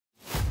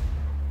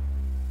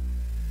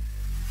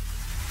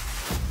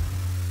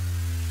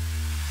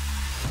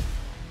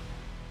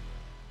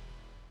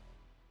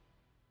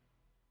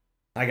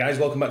Hi guys,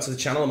 welcome back to the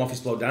channel. I'm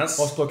Office Bloke Daz.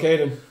 Office Bloke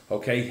Aidan.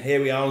 Okay, here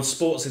we are on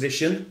Sports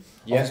Edition.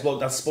 Yeah. Office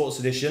Bloke Daz Sports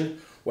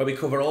Edition, where we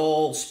cover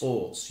all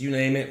sports. You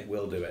name it,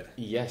 we'll do it.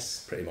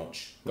 Yes. Pretty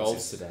much.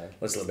 Golf today.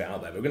 Let's a little bit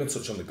out there. We're going to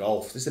touch on the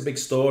golf. This is a big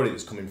story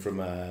that's coming from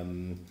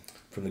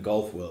the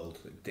golf world.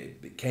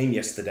 It came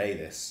yesterday,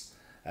 this.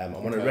 And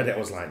when I read it, I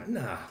was like,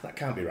 nah, that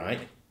can't be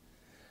right.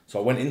 So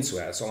I went into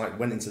it. So I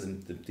went into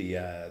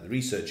the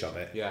research of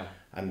it. Yeah.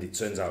 And it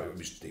turns out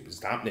it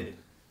was happening.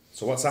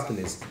 So what's happened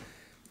is,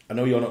 I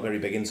know you're not very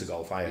big into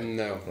golf, are you?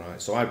 No.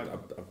 Right. So I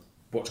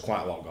watched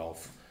quite a lot of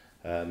golf,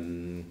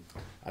 and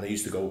I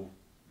used to go.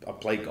 I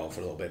played golf for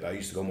a little bit, but I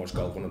used to go and watch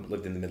golf when I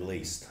lived in the Middle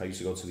East. I used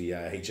to go to the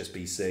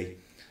HSBC,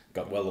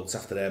 got well looked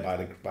after there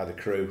by the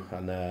crew,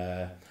 and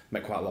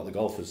met quite a lot of the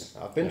golfers.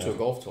 I've been to a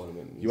golf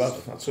tournament. You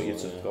have? I took you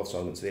to a golf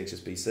tournament to the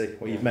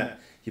HSBC. Well, you've met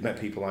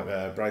people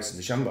like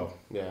Bryson DeChambeau.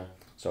 Yeah.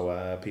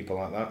 So people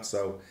like that.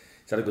 So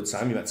you had a good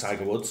time. You met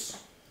Tiger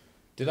Woods.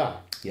 Did I?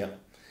 Yeah.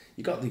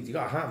 You got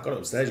a hat, got it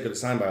upstairs, you got it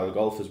signed by all the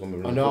golfers when we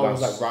were in the I know, I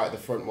clubhouse. was like right at the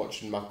front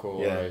watching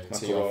McIlroy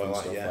tee off and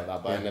stuff like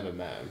that, but I never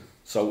met him.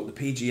 So the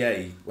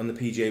PGA, when the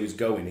PGA was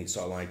going, it's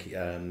sort of like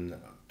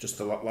just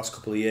the last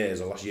couple of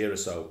years or last year or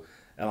so,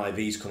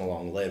 LIV's come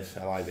along, LIV,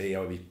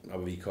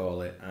 however you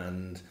call it,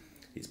 and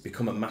it's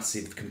become a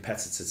massive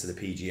competitor to the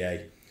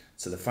PGA.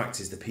 So the fact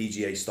is the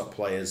PGA stopped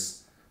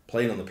players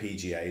playing on the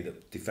PGA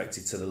that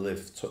defected to the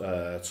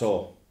LIV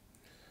tour.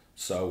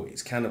 So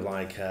it's kind of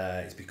like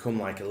it's become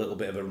like a little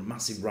bit of a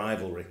massive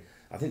rivalry.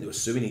 I think they were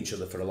suing each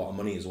other for a lot of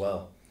money as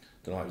well.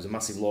 Don't know, it was a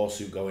massive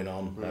lawsuit going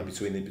on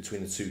between the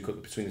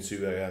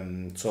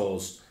two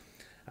tours,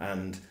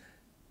 and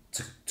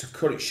to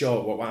cut it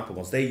short, what happened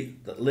was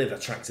LIV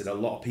attracted a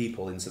lot of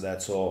people into their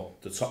tour,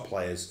 the top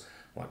players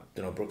like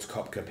Brooks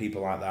Koepka,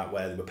 people like that,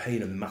 where they were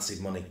paying them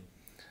massive money,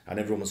 and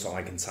everyone was sort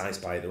of like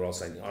enticed by it. They were all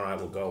saying, "All right,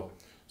 we'll go."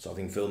 So I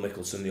think Phil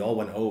Mickelson, they all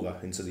went over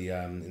into the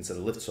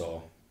LIV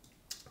tour.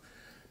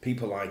 There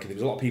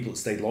was a lot of people that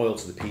stayed loyal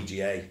to the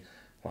PGA,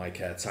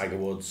 like Tiger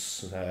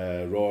Woods,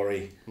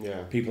 Rory.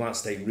 Yeah. People that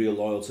stayed real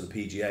loyal to the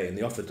PGA, and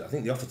they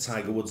offered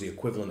Tiger Woods the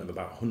equivalent of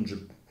about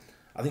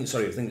I think it was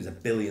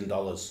 $1 billion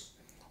or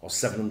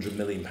 £700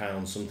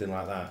 million, something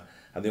like that.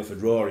 And they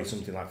offered Rory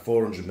something like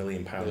 £400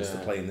 million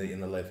to play in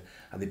the LIV,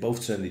 and they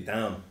both turned it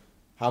down.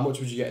 How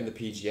much would you get in the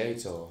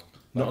PGA tour?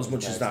 Not as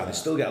much as that. They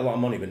still get a lot of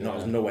money, but not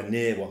as nowhere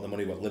near what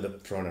LIV are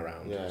throwing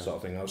around, sort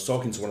of thing. I was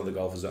talking to one of the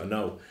golfers that I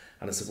know,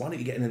 and I said, "Why don't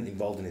you get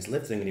involved in this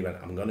LIV thing?" And he went,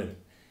 "I'm going to."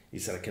 He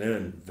said, "I can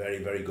earn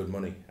very, very good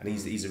money," and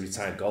he's a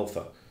retired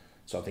golfer,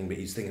 so I think, but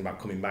he's thinking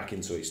about coming back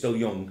into it. He's still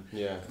young,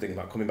 thinking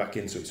about coming back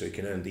into it so he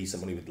can earn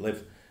decent money with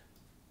LIV.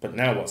 But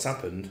now what's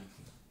happened?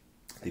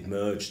 They've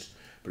merged,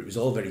 but it was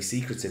all very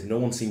secretive. No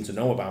one seemed to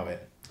know about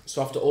it.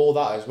 So after all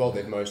that as well,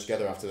 they've merged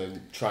together after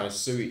them trying to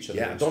sue each other.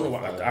 Yeah, I don't know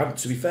what.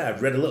 To be fair,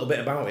 I've read a little bit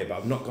about it, but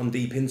I've not gone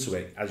deep into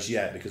it as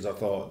yet because I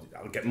thought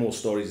I'll get more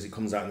stories as it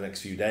comes out in the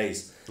next few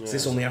days. Yeah. So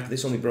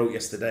this only broke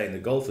yesterday, and the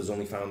golfers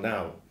only found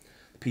out.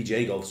 The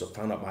PGA golfers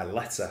found out by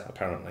letter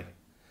apparently.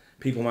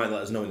 People might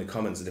let us know in the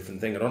comments a different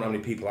thing. I don't know how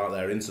many people out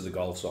there into the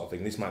golf sort of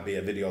thing. This might be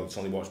a video that's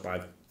only watched by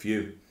a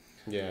few.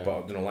 Yeah.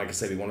 But like I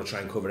say, we want to try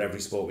and cover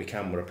every sport we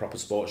can. We're a proper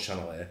sports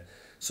channel here.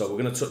 So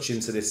we're going to touch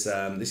into this.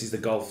 This is the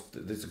golf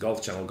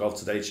channel, Golf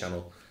Today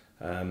channel.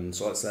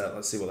 So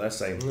let's see what they're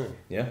saying.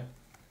 Yeah.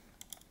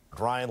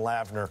 Ryan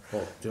Lavner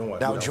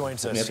now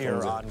joins us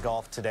here on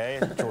Golf Today.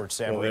 George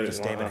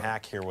Samwickis, Damon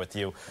Hack here with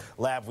you.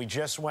 Lav, we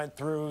just went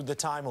through the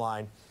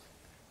timeline.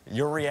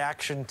 Your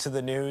reaction to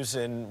the news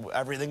and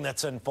everything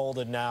that's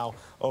unfolded now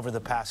over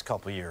the past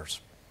couple of years.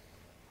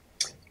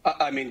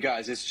 I mean,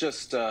 guys, it's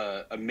just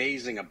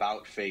amazing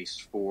about face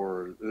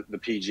for the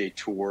PGA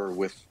Tour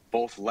with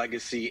both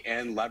legacy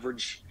and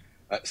leverage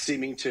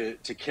seeming to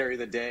carry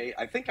the day.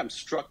 I think I'm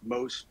struck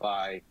most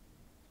by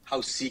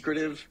how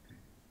secretive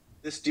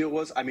this deal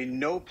was. I mean,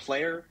 no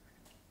player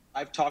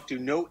I've talked to,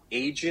 no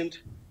agent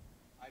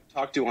I've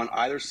talked to on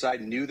either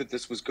side knew that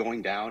this was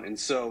going down. And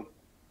so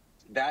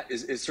that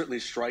is certainly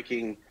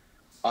striking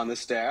on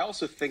this day. I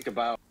also think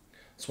about...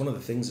 It's one of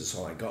the things that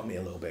sort of got me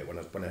a little bit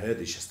when I heard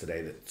this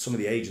yesterday, that some of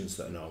the agents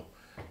that I know,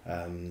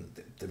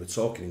 they were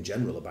talking in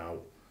general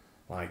about,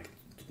 like,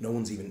 no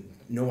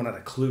one had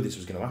a clue this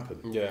was going to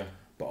happen. Yeah.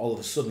 But all of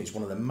a sudden, it's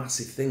one of the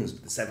massive things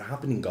that's ever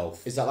happened in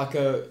golf. Is that like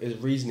a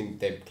reasoning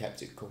they've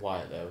kept it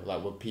quiet though?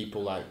 Like, were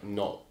people like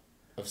not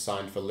have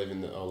signed for living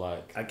that, or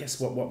like? I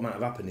guess what might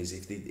have happened is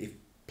if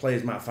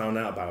players might have found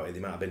out about it,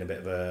 there might have been a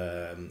bit of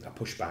a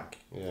pushback.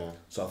 Yeah.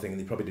 So I think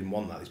they probably didn't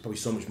want that. There's probably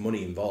so much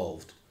money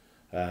involved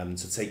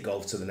to take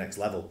golf to the next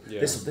level.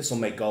 Yeah. This will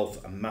make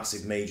golf a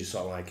massive, major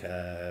sort of like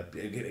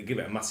give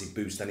it a massive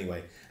boost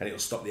anyway, and it'll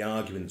stop the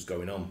argument that's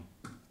going on.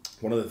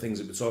 One of the things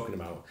that we're talking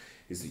about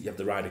is that you have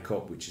the Ryder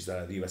Cup, which is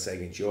the USA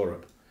against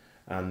Europe,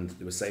 and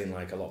they were saying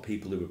like a lot of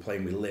people who were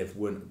playing with LIV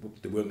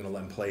weren't going to let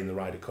them play in the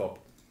Ryder Cup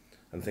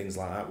and things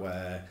like that,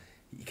 where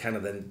you kind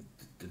of then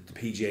the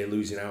PGA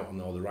losing out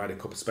on, or the Ryder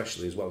Cup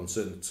especially as well, and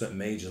certain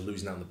majors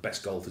losing out on the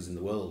best golfers in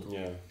the world.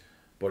 Yeah.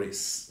 But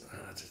it's,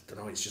 I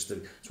don't know,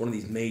 it's one of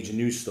these major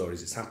news stories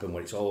that's happened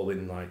where it's all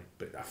been like,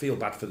 but I feel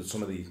bad for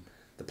some of the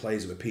the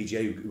players who are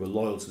PGA who are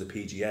loyal to the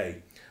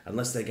PGA,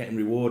 unless they're getting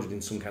rewarded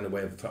in some kind of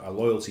way of a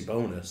loyalty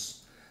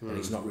bonus, then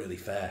it's not really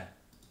fair.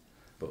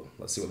 But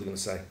let's see what they're going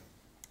to say.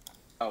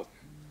 Oh,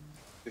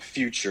 the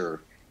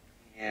future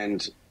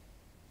and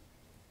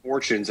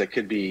fortunes that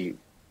could be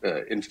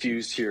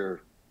infused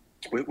here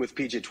with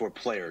PGA Tour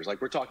players.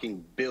 Like, we're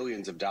talking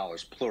billions of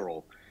dollars,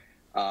 plural.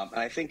 And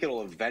I think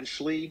it'll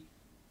eventually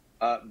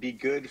be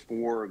good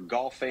for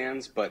golf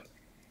fans, but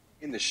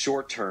in the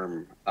short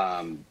term,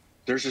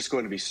 there's just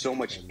going to be so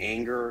much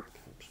anger.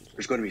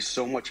 There's going to be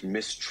so much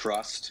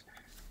mistrust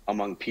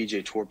among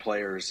PGA Tour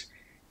players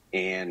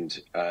and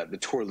the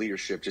tour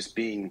leadership just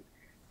being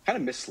kind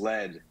of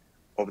misled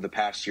over the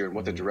past year and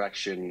what the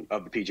direction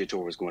of the PGA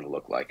Tour was going to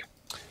look like.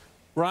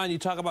 Ryan, you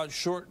talk about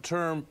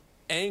short-term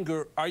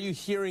anger. Are you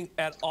hearing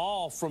at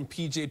all from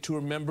PGA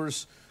Tour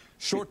members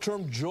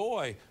short-term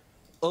joy,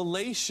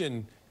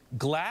 elation,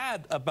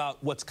 glad about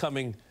what's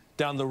coming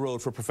down the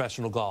road for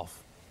professional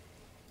golf?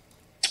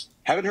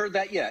 Haven't heard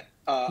that yet.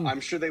 I'm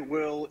sure they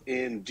will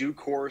in due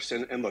course.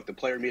 And look, the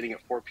player meeting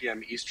at 4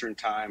 p.m. Eastern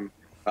time,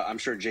 I'm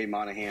sure Jay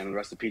Monahan and the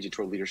rest of the PGA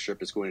Tour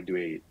leadership is going to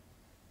do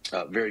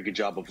a very good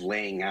job of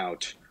laying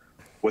out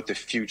what the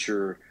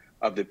future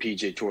of the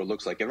PGA Tour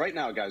looks like. And right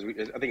now, guys,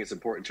 I think it's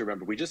important to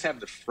remember we just have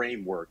the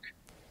framework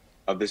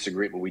of this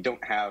agreement. We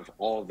don't have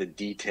all the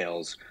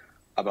details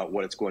about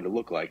what it's going to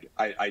look like.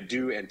 I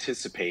do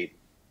anticipate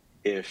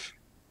if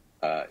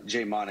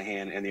Jay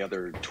Monahan and the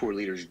other tour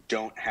leaders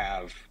don't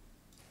have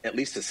at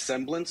least a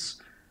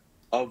semblance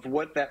of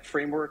what that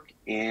framework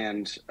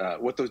and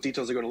what those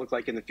details are going to look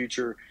like in the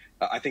future,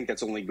 I think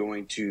that's only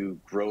going to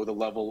grow the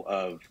level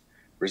of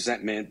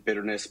resentment,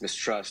 bitterness,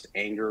 mistrust,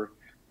 anger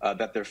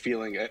that they're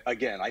feeling.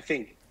 Again, I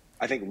think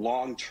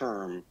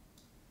long-term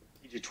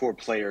PGA Tour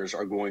players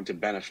are going to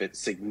benefit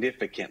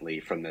significantly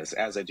from this,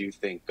 as I do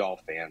think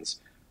golf fans.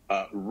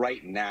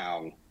 Right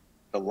now,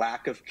 the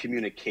lack of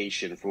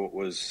communication for what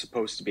was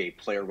supposed to be a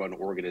player-run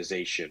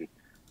organization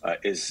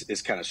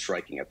is kind of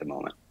striking at the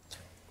moment.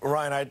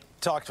 Ryan, I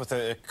talked with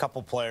a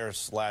couple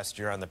players last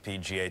year on the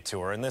PGA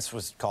Tour, and this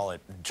was, call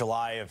it,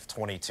 July of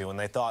 22, and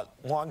they thought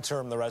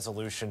long-term the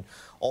resolution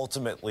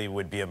ultimately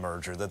would be a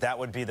merger, that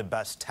would be the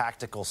best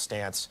tactical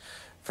stance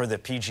for the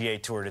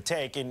PGA Tour to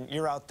take. And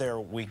you're out there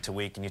week to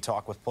week, and you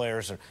talk with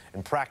players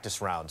in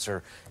practice rounds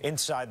or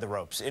inside the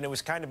ropes, and it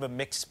was kind of a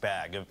mixed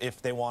bag of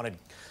if they wanted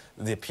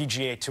the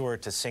PGA Tour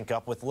to sync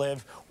up with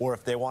LIV, or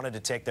if they wanted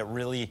to take that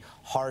really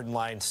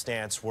hard-line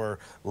stance where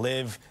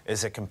LIV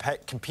is a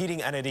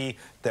competing entity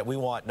that we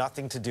want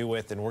nothing to do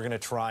with, and we're going to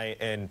try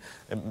and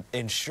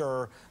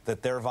ensure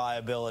that their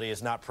viability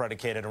is not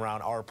predicated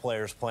around our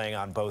players playing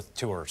on both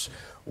tours.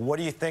 What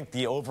do you think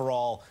the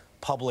overall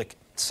public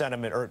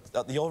sentiment, or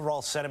the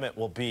overall sentiment,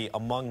 will be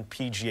among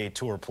PGA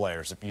Tour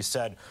players? If you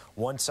said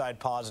one side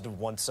positive,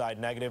 one side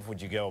negative,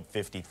 would you go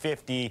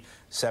 50-50,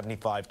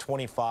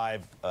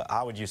 75-25?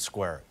 How would you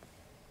square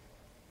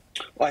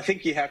it? Well, I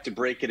think you have to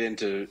break it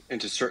into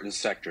certain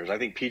sectors. I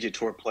think PGA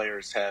Tour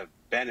players have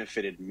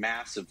benefited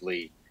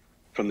massively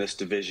from this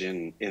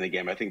division in the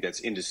game. I think that's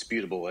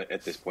indisputable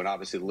at this point.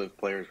 Obviously, the LIV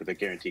players with the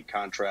guaranteed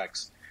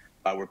contracts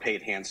were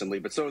paid handsomely,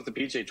 but so is the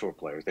PGA Tour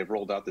players. They've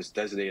rolled out this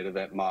designated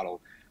event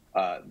model.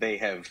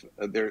 They're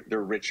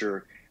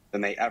richer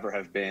than they ever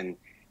have been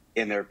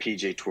in their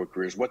PGA Tour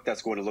careers. What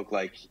that's going to look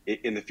like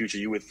in the future,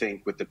 you would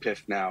think, with the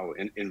PIF now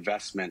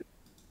investment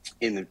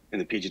in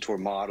the PGA Tour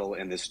model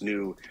and this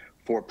new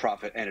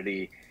for-profit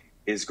entity,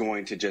 is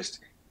going to just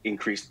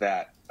increase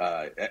that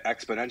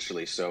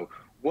exponentially. So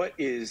what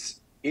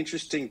is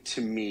interesting to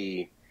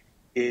me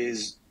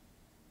is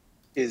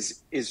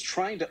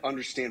trying to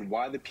understand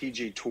why the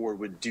PGA Tour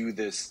would do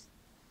this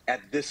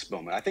at this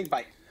moment. I think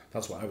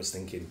that's what I was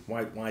thinking.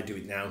 Why do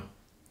it now?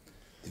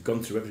 They've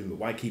gone through everything, but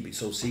why keep it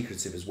so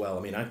secretive as well?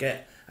 I mean, I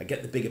get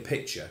the bigger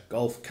picture.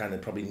 Golf kind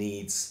of probably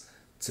needs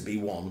to be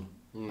one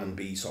and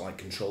be sort of like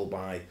controlled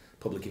by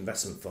public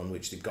investment fund,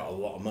 which they've got a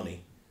lot of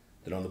money.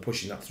 They're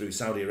pushing that through.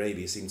 Saudi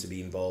Arabia seem to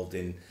be involved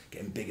in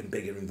getting bigger and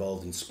bigger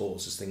involved in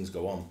sports as things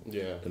go on.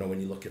 Yeah. When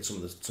you look at some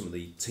of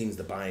the teams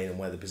they're buying and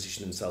where they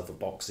position themselves for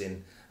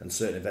boxing and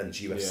certain events,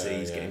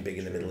 UFC is getting big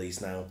in the Middle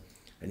East now.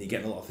 And you're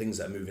getting a lot of things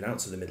that are moving out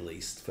to the Middle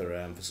East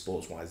for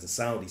sports-wise. The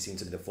Saudis seem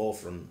to be the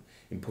forefront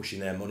in pushing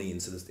their money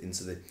into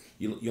the.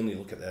 You only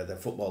look at their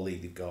football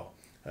league they've got.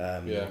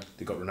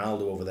 They've got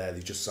Ronaldo over there.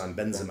 They've just signed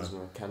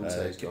Benzema.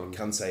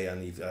 Kante,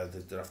 and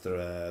they're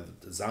after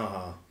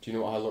Zaha. Do you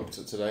know what I looked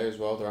at today as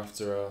well? They're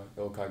after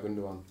Ilkay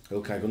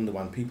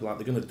Gundogan. People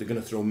they're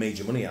gonna throw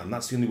major money at, and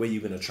that's the only way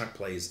you're going to attract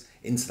players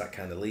into that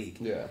kind of league.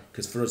 Yeah.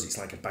 Because for us, it's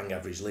like a bang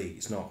average league.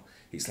 It's not.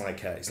 It's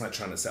like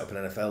trying to set up an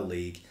NFL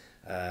league.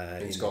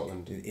 In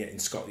Scotland. In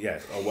Scotland, yeah,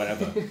 or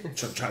whatever.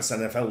 Try to set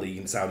an NFL league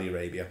in Saudi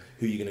Arabia.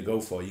 Who are you going to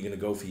go for? You're going to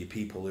go for your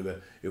people who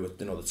are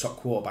the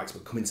top quarterbacks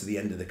but coming to the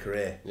end of their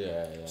career.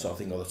 Yeah. So I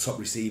think, or the top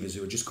receivers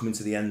who are just coming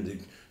to the end, who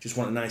just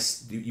want a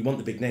nice. You want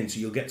the big name, so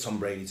you'll get Tom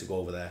Brady to go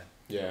over there.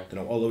 Yeah.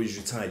 Although he's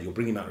retired, you'll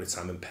bring him out of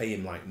retirement, pay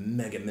him like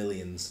mega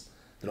millions.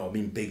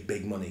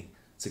 Big money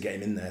to get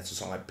him in there.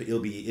 So like, he'll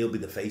be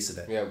the face of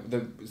it. Yeah.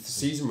 The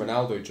season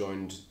Ronaldo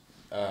joined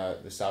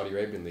the Saudi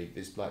Arabian League,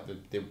 there's like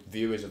the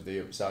viewers of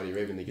the Saudi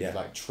Arabian League have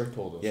like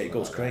tripled. Or it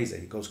goes like crazy.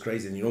 That. It goes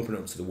crazy, and you open it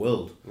up to the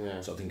world.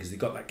 Yeah. Sort of thing, because they've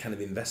got that kind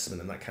of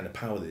investment and that kind of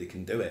power that they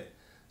can do it.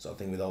 Sort of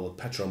thing with all the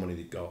petrol money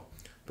they've got.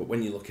 But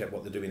when you look at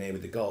what they're doing here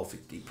with the golf,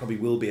 it probably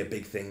will be a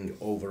big thing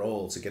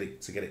overall to get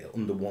it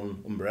under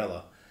one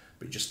umbrella.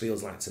 But it just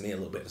feels like to me a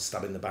little bit of a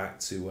stab in the back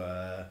to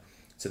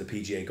the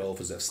PGA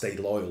golfers that have stayed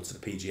loyal to the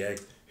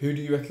PGA. Who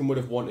do you reckon would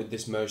have wanted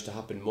this merge to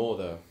happen more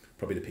though?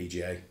 Probably the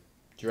PGA.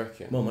 Do you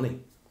reckon? More money.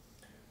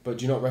 But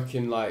do you not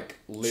reckon like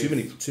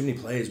LIV... too many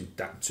players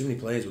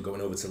were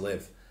going over to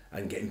LIV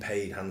and getting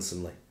paid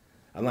handsomely.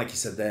 And like you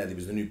said there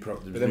was the new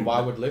But then why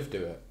would LIV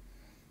do it?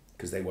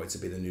 Because they wanted to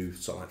be the new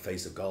sort of like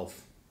face of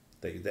golf.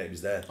 It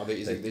was there.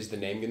 Is the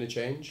name going to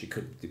change?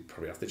 They'd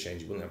probably have to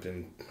change. It wouldn't have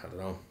been, I don't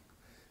know,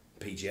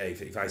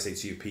 PGA. If I say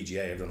to you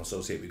PGA, everyone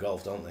associate with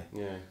golf, don't they?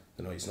 Yeah.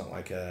 You know, it's not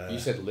like you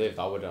said LIV,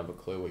 I wouldn't have a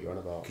clue what you're on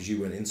about. Because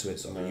you weren't into it,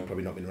 so you've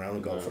probably not been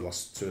around golf for the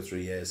last 2 or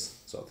 3 years,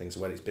 sort of thing.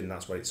 So where it's been,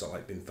 that's where it's sort of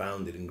like been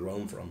founded and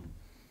grown from.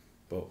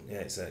 But yeah,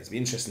 it's be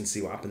interesting to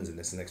see what happens in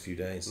this next few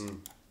days.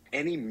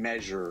 Any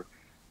measure,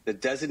 the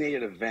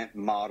designated event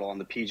model on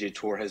the PGA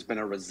Tour has been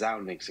a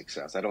resounding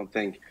success. I don't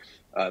think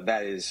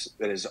that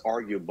is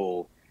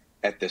arguable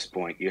at this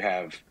point. You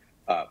have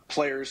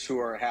players who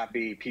are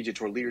happy, PGA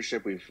Tour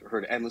leadership, we've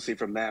heard endlessly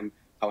from them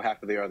how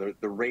happy they are.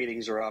 The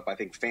ratings are up. I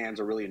think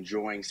fans are really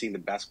enjoying seeing the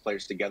best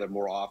players together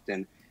more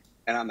often.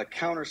 And on the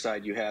counter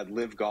side, you had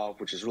LIV Golf,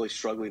 which is really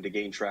struggling to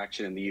gain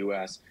traction in the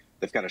U.S.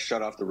 They've got to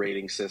shut off the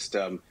rating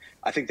system.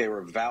 I think they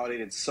were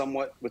validated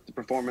somewhat with the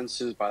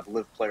performances by the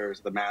LIV players,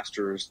 the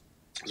Masters,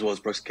 as well as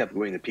Brooks kept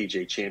winning the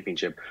PGA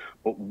Championship.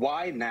 But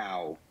why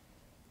now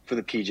for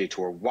the PGA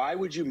Tour? Why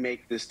would you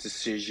make this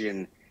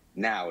decision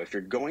now? If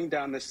you're going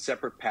down this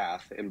separate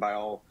path, and by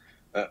all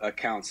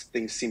accounts,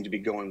 things seem to be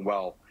going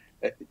well,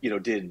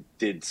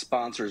 did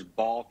sponsors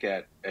balk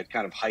at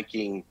kind of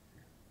hiking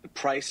the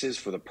prices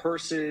for the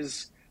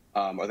purses?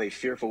 Are they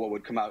fearful what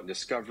would come out in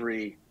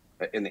discovery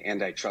in the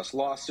antitrust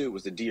lawsuit?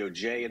 Was the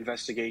DOJ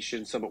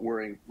investigation somewhat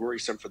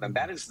worrisome for them?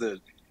 That's the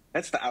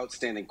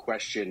outstanding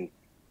question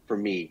for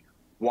me.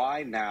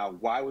 Why now?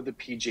 Why would the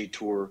PGA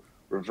Tour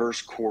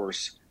reverse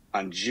course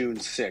on June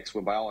 6th,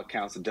 when by all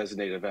accounts the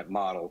designated event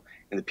model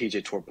and the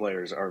PGA Tour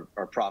players are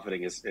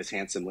profiting as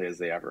handsomely as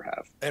they ever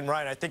have? And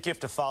Ryan, I think you have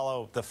to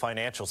follow the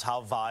financials.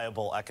 How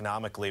viable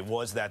economically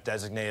was that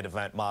designated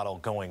event model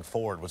going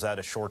forward? Was that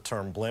a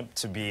short-term blimp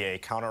to be a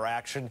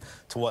counteraction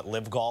to what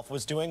LIV Golf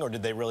was doing, or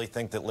did they really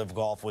think that LIV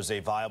Golf was a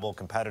viable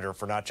competitor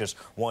for not just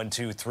 1,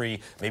 2,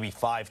 3, maybe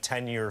 5,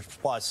 10 years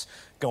plus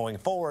going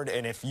forward?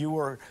 And if you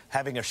were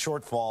having a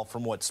shortfall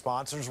from what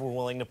sponsors were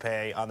willing to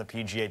pay on the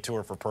PGA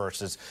Tour for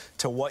purses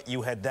to what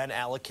you had then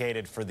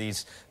allocated for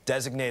these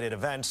designated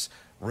events,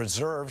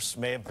 reserves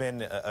may have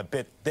been a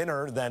bit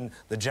thinner than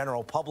the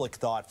general public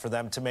thought for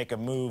them to make a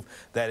move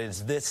that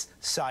is this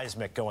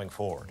seismic going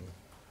forward.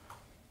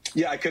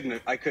 Yeah, I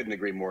couldn't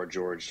agree more,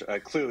 George.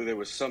 Clearly, there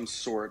was some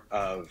sort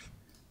of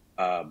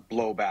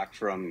blowback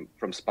from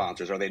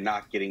sponsors. Are they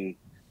not getting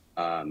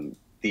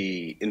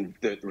the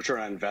return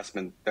on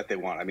investment that they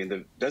want? I mean,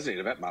 the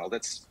designated event model,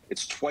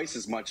 it's twice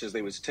as much as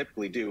they would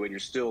typically do, and you're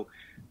still,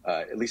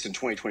 at least in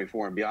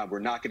 2024 and beyond, we're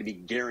not going to be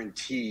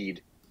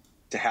guaranteed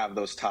to have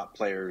those top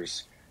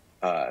players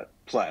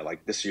play.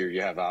 Like this year,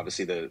 you have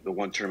obviously the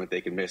one tournament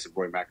they can miss, and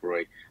Rory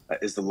McIlroy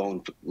is the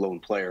lone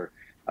player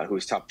who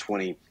is top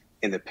 20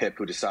 in the PIP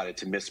who decided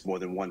to miss more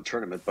than one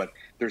tournament. But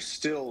there's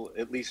still,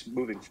 at least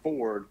moving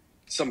forward,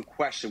 some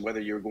question whether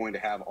you're going to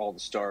have all the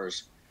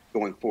stars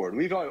going forward.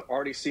 We've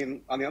already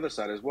seen on the other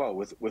side as well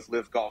with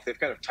LIV Golf, they've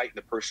kind of tightened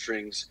the purse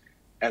strings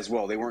as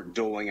well. They weren't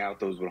doling out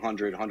those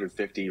 100,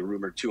 150,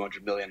 rumored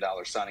 $200 million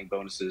signing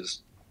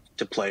bonuses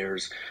to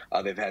players.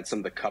 They've had some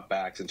of the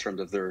cutbacks in terms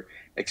of their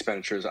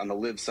expenditures on the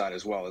LIV side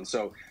as well. And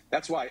so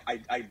that's why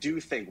I do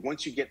think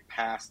once you get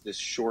past this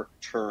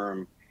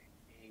short-term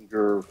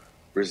anger,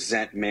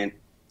 resentment,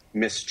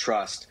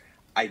 mistrust,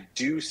 I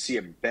do see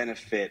a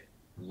benefit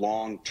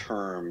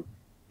long-term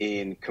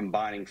in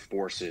combining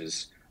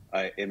forces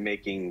in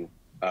making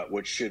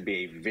what should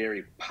be a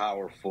very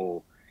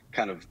powerful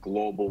kind of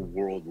global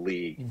world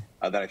league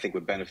that I think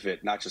would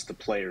benefit not just the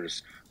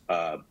players,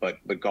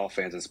 but golf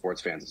fans and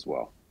sports fans as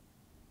well.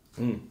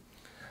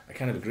 I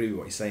kind of agree with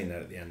what you're saying there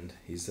at the end.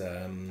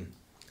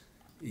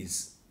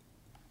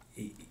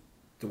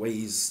 The way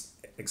he's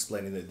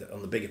explaining it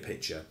on the bigger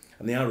picture,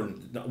 and they are,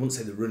 I wouldn't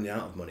say they're running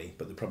out of money,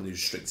 but they're probably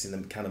restricting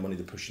the kind of money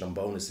they're pushing on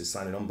bonuses,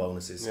 signing on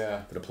bonuses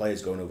for the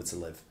players going over to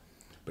LIV.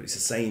 But it's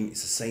the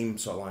same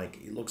sort of like,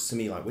 it looks to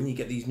me like when you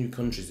get these new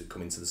countries that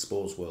come into the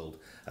sports world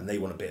and they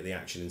want a bit of the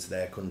action into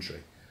their country.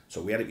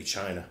 So we had it with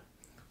China.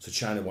 So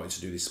China wanted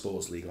to do this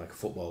sports league, like a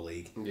football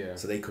league. Yeah.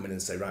 So they come in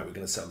and say, right, we're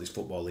going to set up this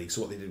football league. So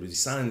what they did was they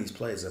signed these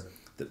players.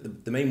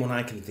 The main one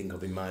I can think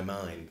of in my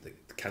mind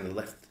that kind of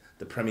left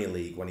the Premier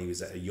League when he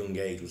was at a young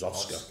age was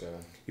Oscar.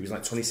 He was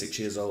like 26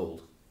 years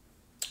old.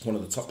 One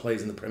of the top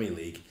players in the Premier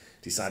League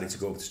decided to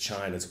go over to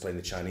China to play in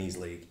the Chinese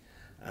league.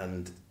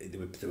 And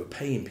they were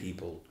paying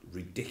people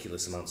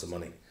ridiculous amounts of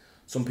money.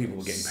 Some people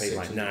were getting paid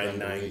like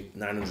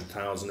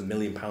 900,000, £1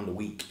 million a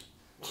week.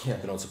 Yeah.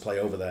 You know, to play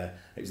over there.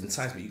 It was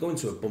enticing. You go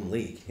into a bum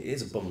league. It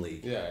is a bum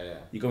league. Yeah, yeah.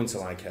 You go into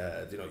like,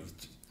 you know,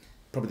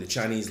 probably the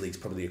Chinese league's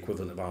probably the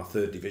equivalent of our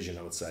third division,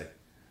 I would say,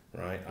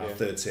 right? Our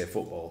third tier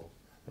football,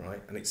 right?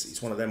 And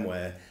it's one of them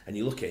where, and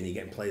you look at it and you're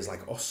getting players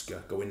like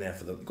Oscar going there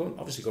for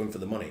obviously going for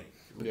the money,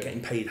 but getting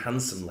paid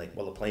handsomely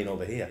while they're playing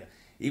over here.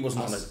 He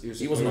wasn't on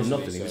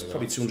nothing. He was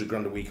probably 200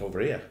 grand a week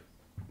over here.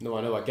 No,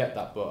 I know, I get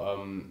that, but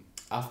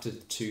after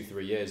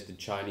 2-3 years, the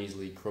Chinese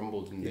league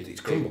crumbled, and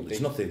it's crumbled.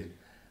 It's nothing.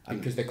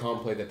 Because they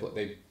can't play,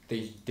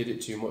 they did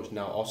it too much.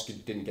 Now Oscar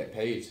didn't get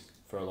paid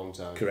for a long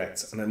time.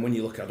 Correct. And then when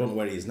you look at, I don't know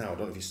where he is now. I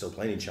don't know if he's still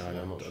playing in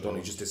China. I don't know.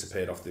 He just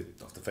disappeared off the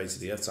face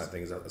of the earth type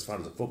thing as far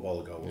as a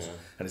footballer goes. Yeah.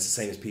 And it's the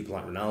same as people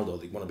like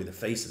Ronaldo. They want to be the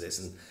face of this,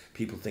 and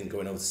people think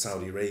going over to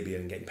Saudi Arabia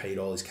and getting paid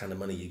all this kind of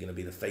money, you're going to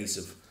be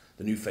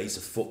the new face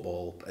of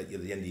football at the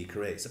end of your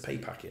career. It's a pay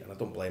packet, and I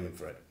don't blame him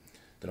for it.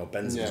 You know,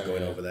 Benzema's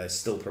going over there,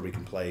 still probably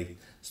can play,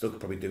 still could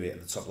probably do it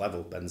at the top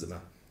level, Benzema.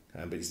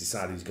 But he's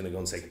decided he's going to go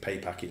and take a pay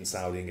packet in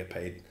Saudi and get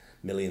paid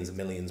millions and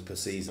millions per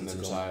season. And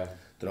then retire.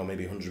 Don't know,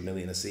 maybe 100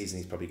 million a season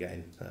he's probably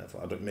getting.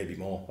 Maybe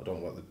more. I don't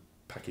know what the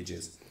package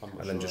is.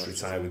 And then just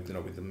retire with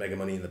the mega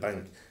money in the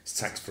bank. It's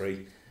tax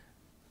free.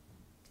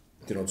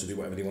 You know, to do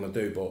whatever they want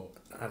to do.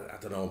 But I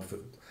don't know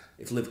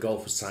if LIV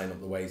Golf was signed up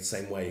the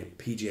same way.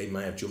 PGA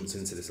may have jumped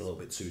into this a little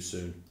bit too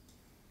soon.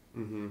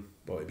 Mm-hmm.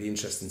 But it'd be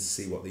interesting to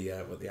see what the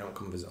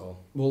outcome of it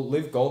all. Well,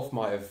 LIV Golf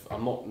might have.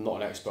 I'm not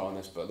an expert on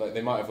this, but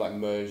they might have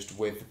merged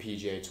with the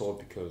PGA Tour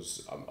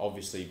because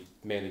obviously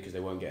mainly because they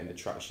weren't getting the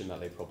traction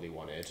that they probably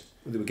wanted.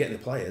 Well, they were getting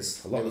the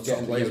players. A lot of the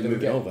top players were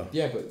moving over.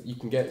 Yeah, but you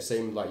can get the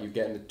same you're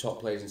getting the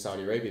top players in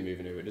Saudi Arabia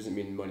moving over. It doesn't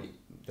mean money.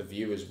 The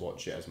viewers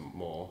watch it as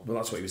more. Well,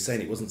 that's what he was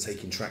saying. It wasn't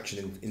taking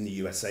traction in the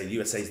USA. The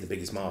USA is the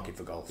biggest market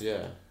for golf.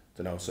 Yeah.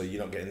 Don't know. So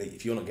you're not getting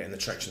if you're not getting the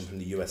traction from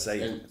the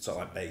USA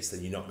sort of base,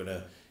 then you're not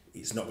gonna.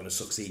 It's not going to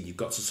succeed. You've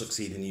got to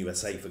succeed in the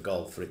USA for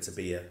golf for it to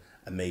be a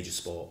major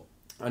sport.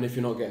 And if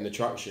you're not getting the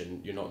traction,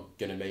 you're not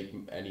going to make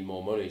any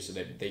more money. So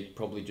they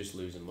probably just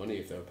losing money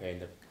if they're paying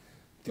the.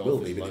 They will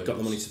be, but they've got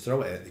the money to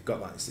throw at it. They've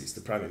got it's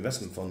the private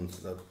investment fund,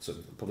 the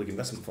public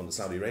investment fund of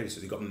Saudi Arabia. So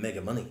they've got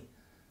mega money.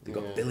 They've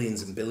got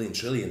billions and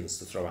trillions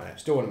to throw at it.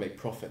 Still want to make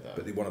profit though.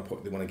 But they want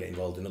to get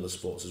involved in other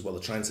sports as well.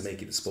 They're trying to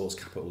make it the sports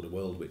capital of the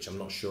world, which I'm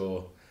not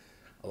sure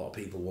a lot of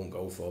people won't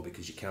go for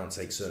because you can't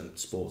take certain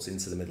sports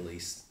into the Middle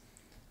East.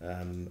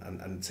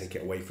 And take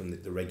it away from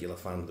the regular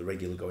fan, the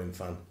regular going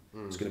fan.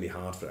 It's going to be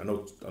hard for it.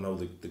 I know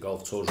the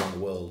golf tours around the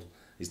world,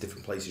 there's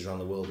different places around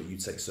the world, but you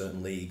take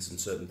certain leagues and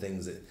certain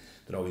things that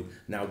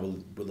now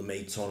will the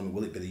made tournament,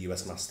 will it be the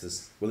US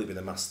Masters? Will it be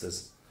the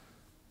Masters?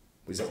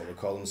 Is that what we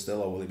call them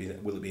still, or will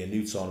it be a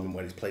new tournament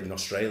where it's played in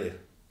Australia?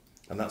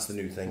 And that's the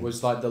new thing. Was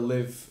the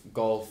LIV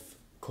golf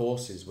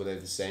courses, were they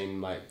the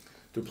same They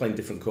were playing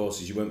different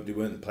courses. They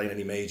weren't playing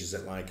any majors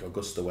at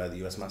Augusta where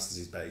the US Masters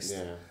is based.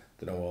 Yeah.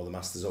 All the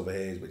Masters over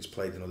here, which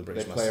played the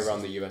British Masters. They play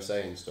around the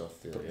USA and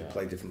stuff. They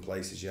play different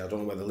places. Yeah, I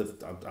don't know where they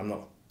live.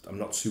 I'm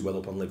not too well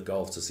up on LIV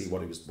Golf to see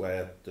what it was,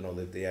 where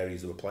the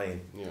areas they were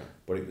playing. Yeah.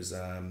 But it was.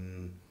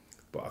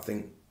 But I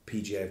think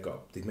PGA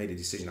they've made a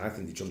decision. I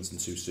think they jumped in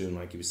too soon,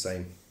 like he was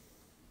saying.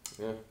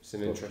 Yeah, it's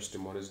an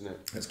interesting one, isn't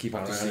it? Let's keep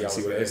our eye on it and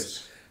see what it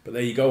is. But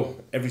there you go.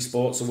 Every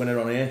sport's a winner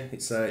on here.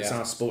 It's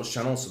our sports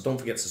channel, so don't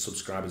forget to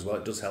subscribe as well.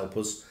 It does help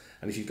us.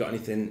 And if you've got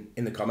anything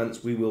in the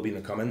comments, we will be in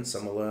the comments,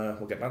 and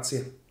we'll get back to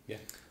you. Yeah.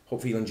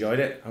 Hopefully you enjoyed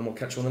it, and we'll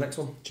catch you on the next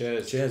one.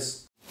 Cheers.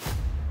 Cheers.